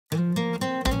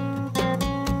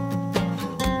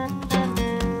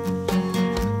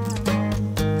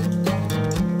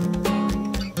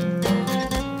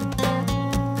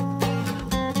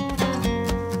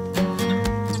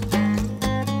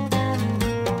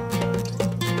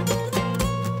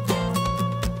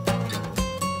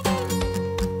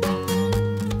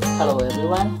Hello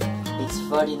everyone, it's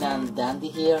Ferdinand Dandy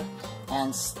here,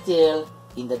 and still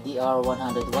in the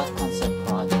DR100W concept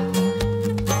project.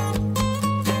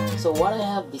 So what I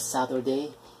have this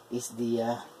Saturday is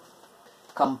the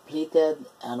completed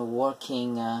and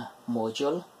working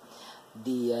module,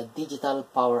 the digital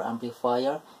power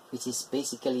amplifier, which is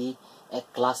basically a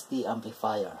Class D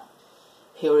amplifier.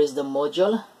 Here is the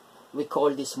module. We call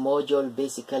this module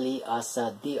basically as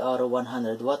a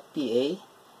DR100W PA.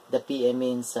 The PA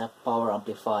means power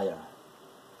amplifier.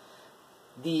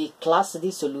 The Class D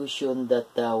solution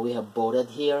that we have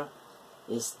boarded here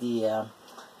is the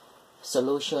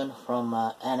solution from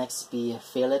NXP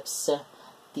Philips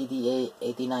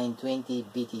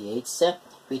TDA8920BTH,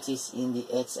 which is in the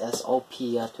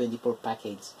XSOP24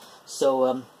 package.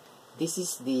 So this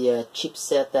is the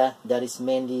chipset that is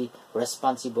mainly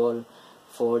responsible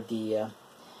for the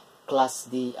Class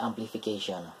D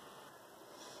amplification.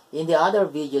 In the other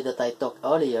video that I talked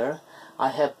earlier, I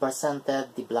have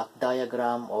presented the block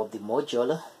diagram of the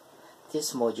module,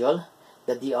 this module,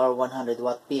 the DR100W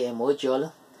PA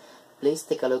module. Please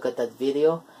take a look at that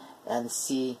video and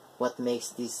see what makes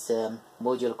this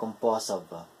module composed of.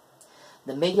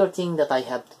 The major thing that I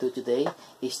have to do today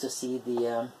is to see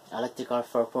the electrical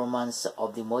performance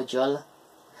of the module.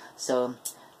 So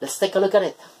let's take a look at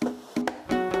it.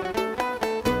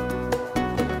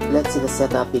 Let's see the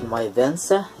setup in my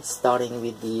vents, starting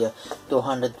with the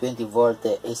 220 volt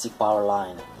AC power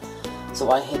line. So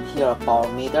I have here a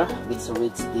power meter which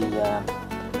reads the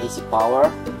AC power,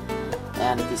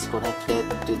 and it is connected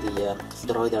to the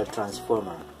toroidal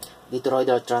transformer. The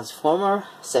toroidal transformer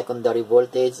secondary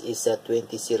voltage is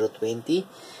 20020,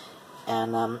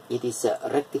 and it is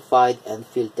rectified and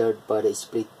filtered by the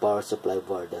split power supply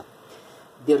board.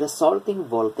 The resulting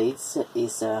voltage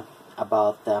is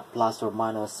about plus or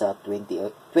minus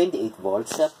 28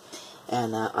 volts,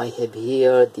 and I have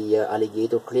here the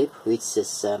alligator clip which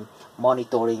is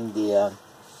monitoring the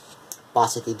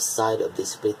positive side of the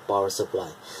split power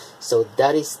supply. So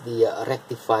that is the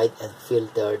rectified and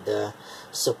filtered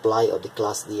supply of the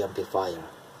Class D amplifier.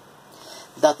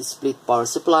 That split power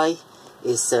supply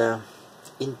is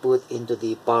input into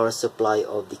the power supply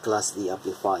of the Class D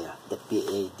amplifier, the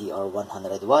PA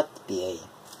DR100W PA.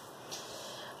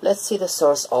 Let's see the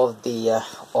source of the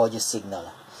audio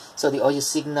signal. So the audio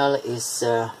signal is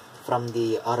from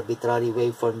the arbitrary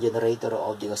waveform generator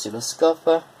of the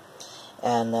oscilloscope,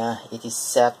 and it is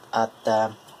set at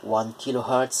 1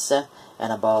 kilohertz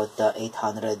and about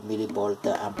 800 millivolt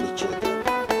amplitude.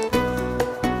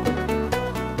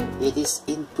 It is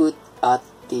input at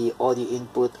the audio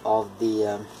input of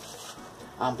the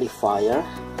amplifier.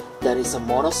 There is a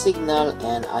mono signal,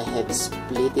 and I have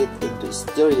split it into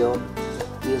stereo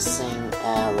using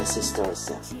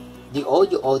resistors. The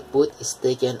audio output is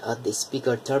taken at the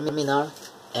speaker terminal,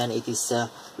 and it is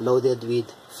loaded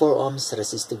with 4 ohms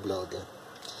resistive load.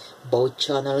 Both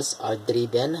channels are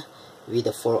driven with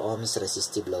a 4 ohms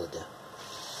resistive load.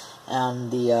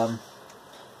 And the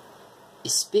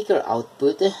speaker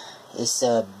output is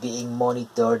being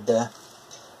monitored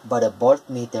by the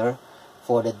voltmeter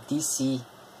for the DC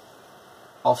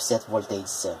offset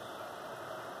voltage.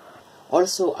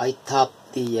 Also, I tapped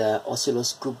the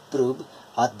oscilloscope probe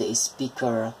at the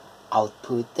speaker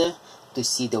output to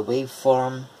see the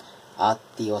waveform at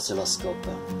the oscilloscope.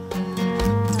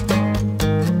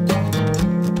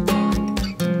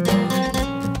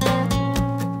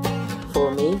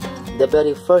 For me, the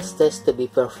very first test to be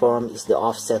performed is the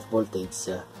offset voltage.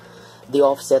 The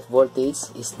offset voltage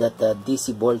is that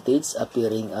DC voltage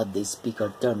appearing at the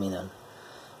speaker terminal.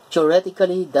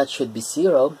 Theoretically, that should be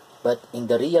 0, but in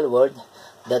the real world,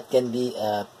 that can be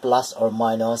plus or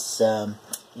minus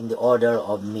in the order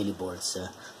of millivolts.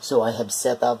 So I have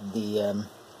set up the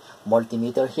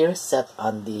multimeter here, set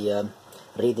on the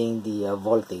reading the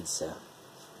voltage.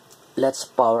 Let's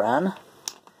power on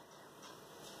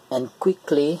and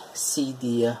quickly see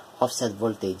the offset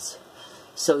voltage.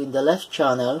 So in the left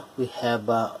channel we have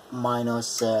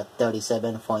minus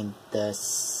 36.1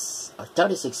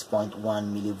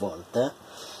 millivolt,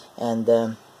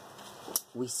 and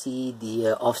we see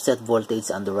the offset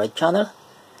voltage on the right channel.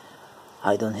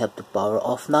 I don't have to power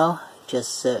off now,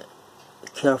 just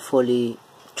carefully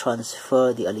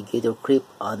transfer the alligator clip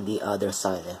on the other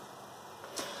side.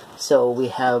 So we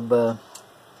have minus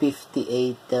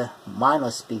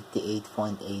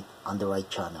 58.8 on the right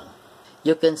channel.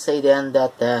 You can say then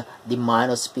that the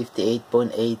minus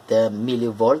 58.8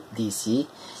 millivolt DC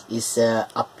is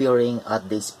appearing at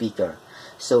the speaker.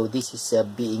 So this is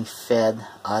being fed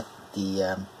at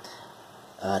the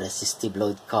resistive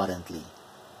load currently.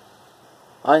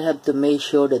 I have to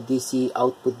measure the DC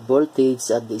output voltage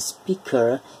at the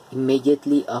speaker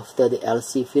immediately after the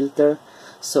LC filter,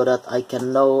 so that I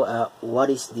can know what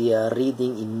is the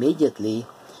reading immediately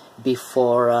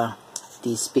before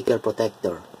the speaker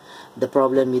protector. The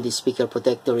problem with the speaker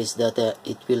protector is that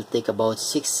it will take about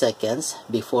 6 seconds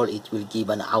before it will give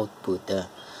an output.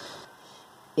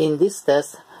 In this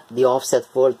test, the offset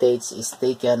voltage is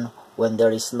taken when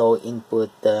there is no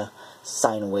input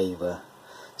sine wave.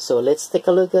 So let's take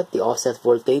a look at the offset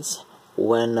voltage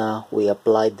when we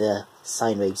apply the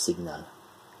sine wave signal.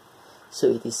 So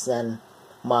it is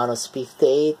minus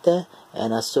 58,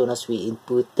 and as soon as we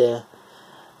input the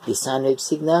sine wave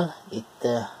signal, it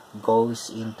goes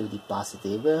into the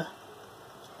positive.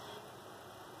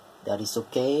 That is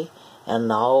okay. And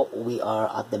now we are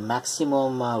at the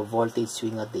maximum voltage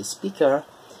swing at the speaker,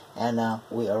 and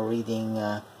we are reading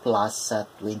plus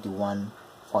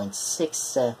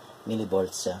 21.6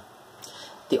 millivolts.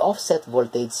 The offset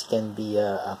voltage can be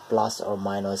a plus or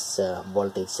minus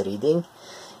voltage reading,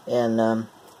 and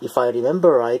if I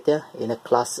remember right, in a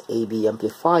class AB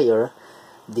amplifier,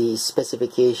 the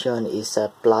specification is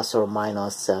plus or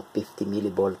minus 50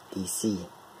 millivolt DC.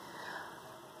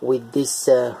 With this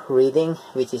reading,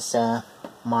 which is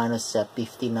minus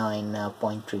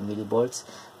 59.3 millivolts,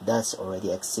 that's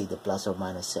already exceed the plus or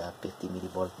minus 50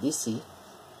 millivolt DC.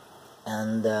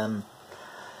 And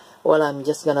well, I'm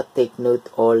just gonna take note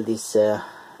all this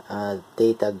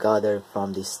data gathered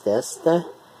from this test,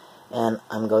 and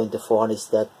I'm going to furnish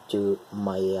that to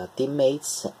my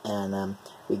teammates, and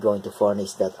we're going to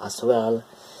furnish that as well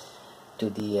to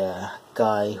the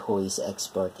guy who is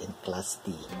expert in class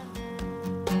D.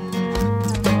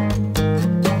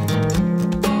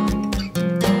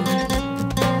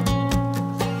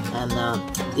 And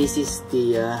this is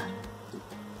the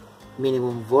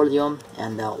minimum volume,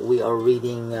 and we are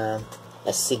reading a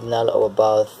signal of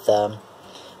about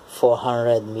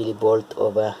 400 millivolt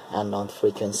over unknown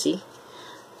frequency.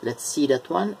 Let's see that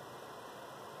one.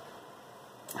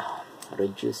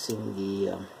 Reducing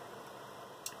the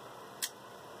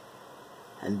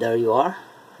and there you are,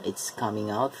 it's coming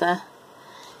out,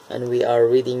 and we are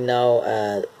reading now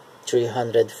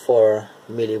 304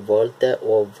 millivolt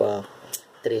of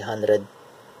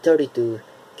 332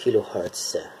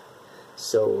 kilohertz.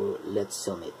 So let's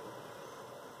zoom it.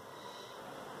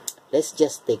 Let's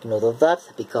just take note of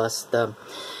that, because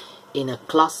in a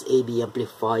class AB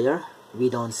amplifier we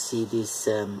don't see this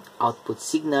output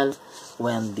signal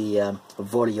when the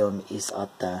volume is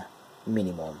at the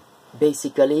minimum.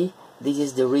 Basically, this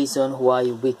is the reason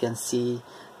why we can see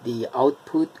the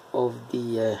output of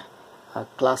the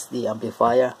class D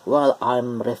amplifier. Well,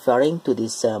 I'm referring to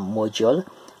this module.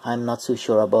 I'm not so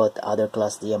sure about other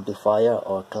class D amplifier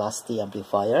or class T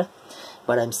amplifier,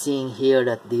 but I'm seeing here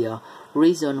that the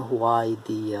reason why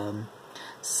the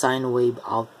sine wave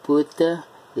output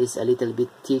is a little bit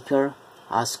thicker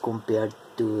as compared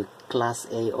to class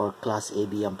A or class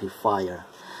AB amplifier.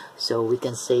 So we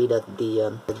can say that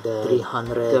the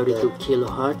 332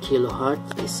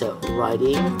 kilohertz is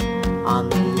riding on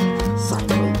the sine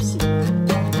wave signal.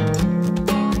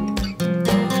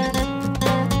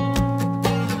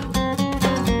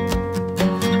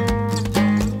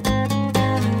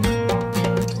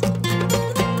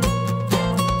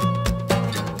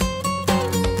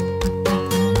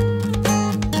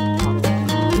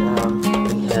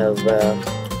 We have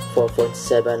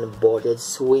 4.7 voltage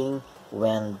swing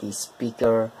when the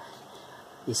speaker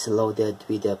is loaded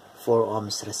with a 4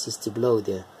 ohms resistive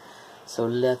load. So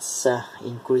let's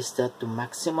increase that to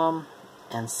maximum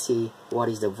and see what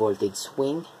is the voltage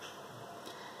swing.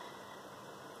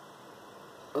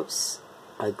 Oops,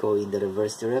 I go in the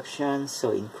reverse direction, so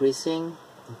increasing,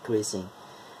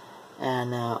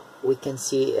 and we can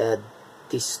see a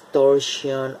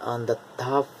distortion on the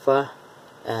top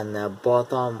and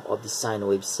bottom of the sine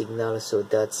wave signal. So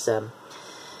that's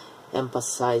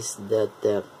emphasize that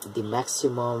the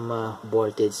maximum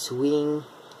voltage swing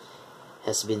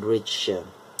has been reached.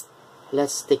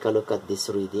 Let's take a look at this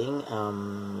reading.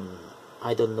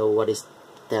 I don't know what is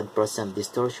 10%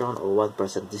 distortion or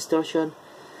 1% distortion,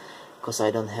 because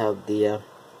I don't have the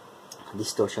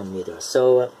distortion meter.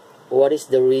 So what is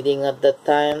the reading at that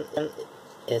time?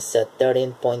 It's at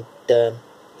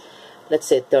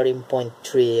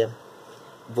 13.3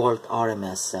 volt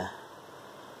RMS,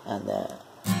 and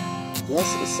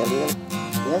yes, it's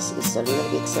a little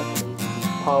bit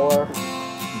power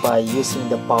by using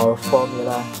the power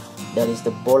formula. That is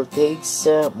the voltage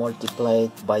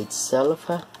multiplied by itself,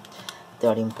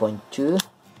 13.2,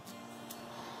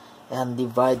 and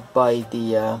divide by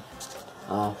the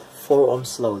 4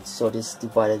 ohms load. So this is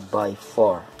divided by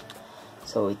 4.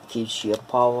 So it gives you a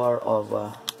power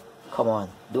of come on,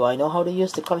 do I know how to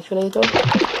use the calculator?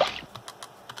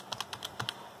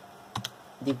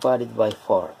 Divided by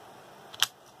 4,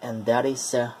 and that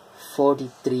is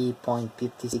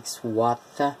 43.56 watt.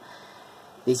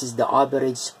 This is the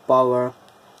average power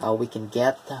we can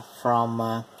get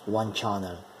from one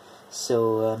channel.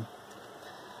 So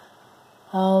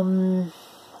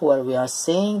what we are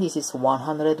saying, this is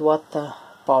 100 watt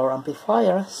power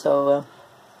amplifier. So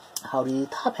how did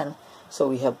it happen? So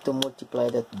we have to multiply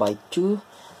that by 2,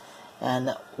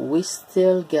 and we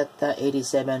still get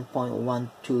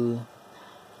 87.12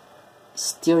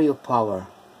 stereo power,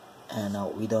 and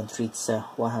we don't reach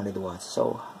 100 watts.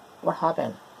 So what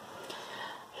happened?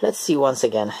 Let's see once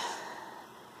again.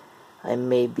 I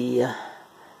may be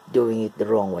doing it the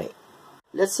wrong way.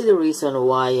 Let's see the reason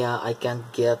why I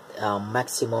can't get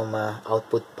maximum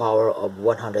output power of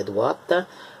 100 watt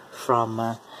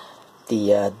from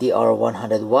the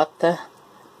DR100W PA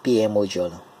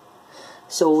module.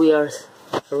 So we are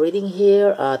reading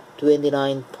here at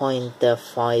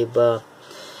 29.5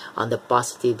 on the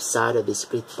positive side of the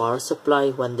split power supply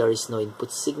when there is no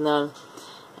input signal,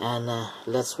 and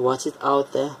let's watch it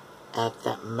out at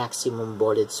the maximum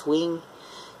voltage swing.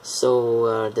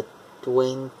 So the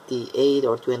 28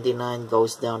 or 29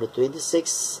 goes down to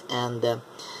 26, and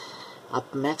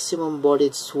at maximum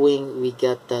voltage swing we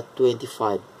get that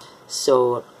 25.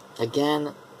 So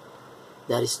again,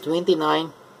 that is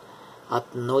 29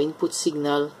 at no input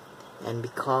signal, and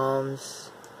becomes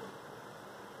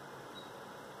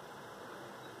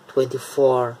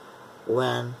 24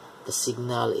 when the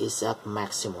signal is at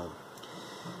maximum.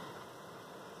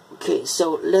 Okay,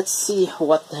 so let's see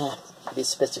what the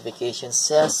specification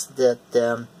says. That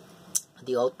the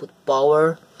output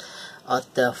power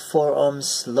at the 4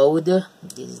 ohms load,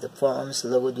 this is the 4 ohms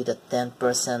load with a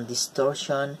 10%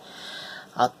 distortion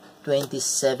at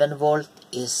 27 volt,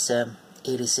 is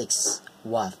 86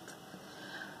 watt,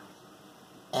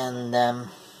 and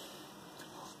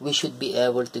we should be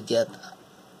able to get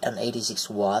an 86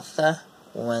 watt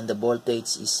when the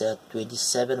voltage is at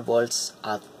 27 volts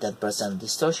at 10%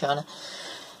 distortion.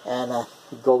 And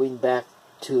going back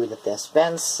to the test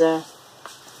bands, I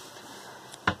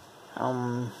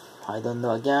don't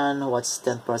know again what's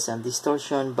 10%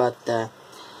 distortion, but the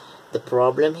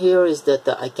problem here is that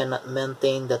I cannot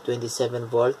maintain the 27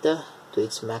 volt to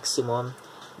its maximum.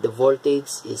 The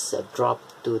voltage is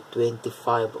dropped to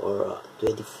 25 or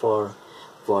 24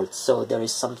 volts, so there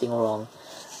is something wrong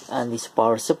on this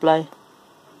power supply.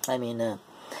 I mean,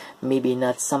 maybe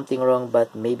not something wrong,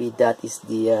 but maybe that is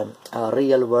the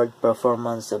real world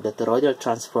performance of the toroidal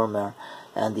transformer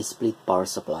and the split power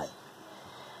supply.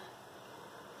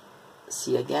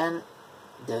 See again,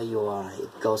 there you are,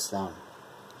 it goes down.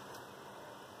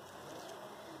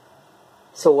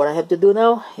 So what I have to do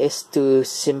now is to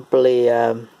simply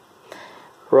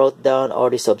write down all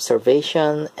this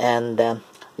observation, and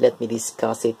let me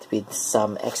discuss it with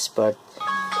some expert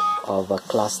of a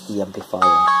Class D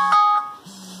amplifier.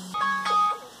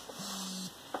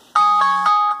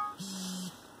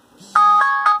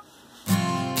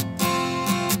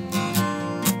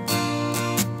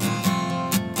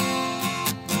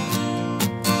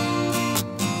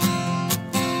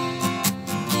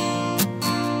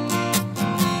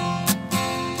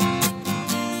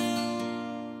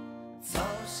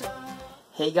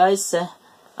 Hey guys,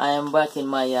 I am back in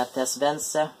my test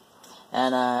bands,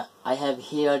 and I have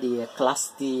here the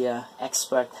Class D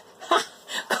expert.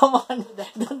 Come on,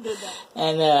 don't do that.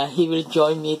 And he will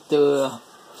join me to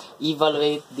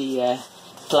evaluate the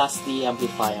Class D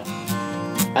amplifier.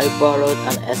 I borrowed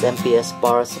an SMPS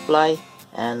power supply,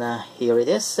 and here it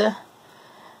is.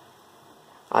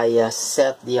 I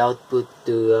set the output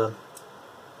to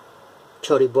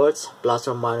 30 volts, plus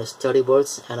or minus 30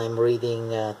 volts, and I'm reading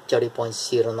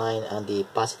 30.09 on the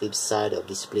positive side of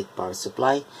the split power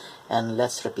supply. And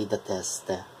let's repeat the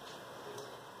test.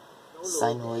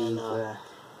 Sine wave,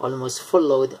 almost full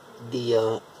load.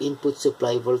 The input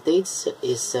supply voltage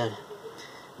is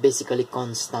basically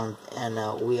constant,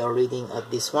 and we are reading at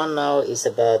this one now is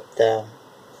about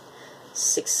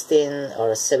 16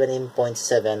 or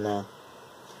 17.7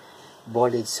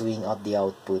 voltage swing at the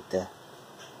output.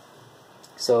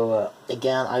 So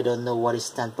again, I don't know what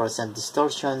is 10%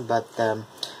 distortion, but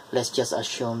let's just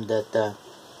assume that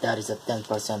that is a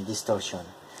 10% distortion.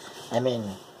 I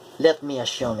mean, let me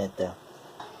assume it.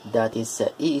 That is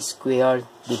E squared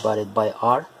divided by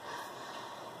R.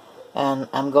 And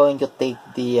I'm going to take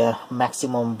the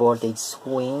maximum voltage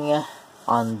swing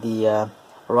on the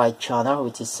right channel,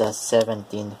 which is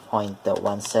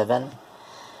 17.17.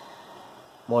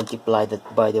 multiplied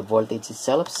by the voltage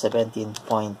itself,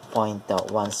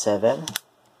 17.17,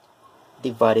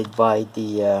 divided by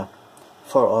the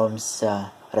 4 ohms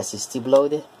resistive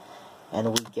load, and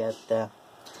we get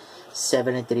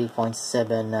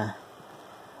 73.7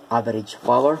 average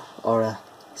power, or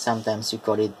sometimes you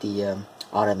call it the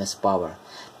RMS power.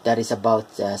 That is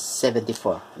about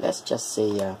 74. Let's just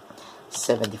say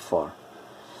 74.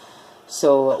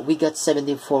 So we got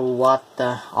 74 watt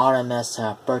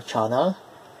RMS per channel,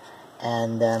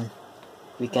 and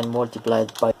we can multiply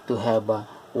it by to have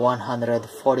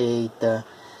 148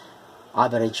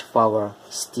 average power,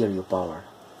 stereo power.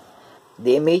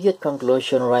 The immediate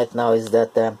conclusion right now is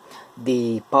that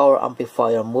the power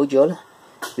amplifier module,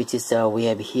 which is we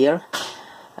have here,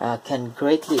 can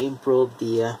greatly improve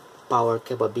the power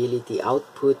capability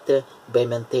output by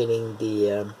maintaining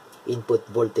the input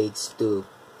voltage to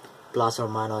plus or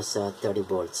minus 30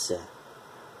 volts.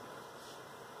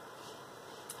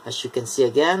 As you can see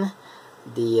again,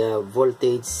 the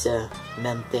voltage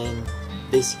maintained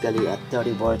basically at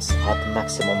 30 volts at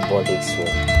maximum voltage swing.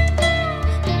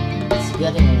 It's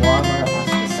getting warmer as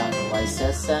the sun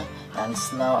rises, and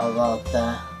it's now about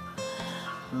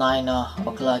 9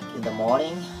 o'clock in the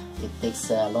morning. It takes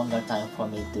a longer time for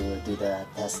me to do the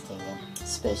testing,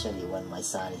 especially when my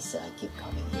son is keep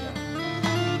coming here.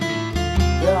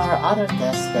 There are other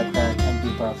tests that can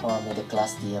be performed with the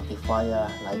Class D amplifier,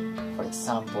 like for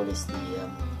example is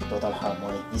the total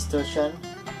harmonic distortion.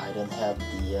 I don't have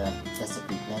the test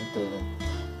equipment to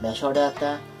measure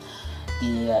that.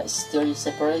 The stereo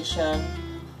separation,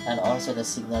 and also the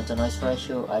signal to noise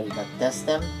ratio, I did not test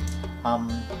them. I'm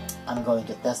going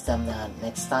to test them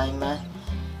next time.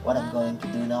 What I'm going to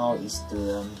do now is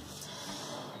to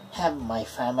have my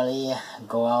family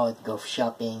go out, go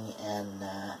shopping, and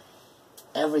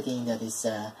everything that is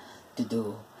to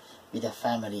do with the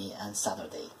family on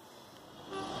Saturday.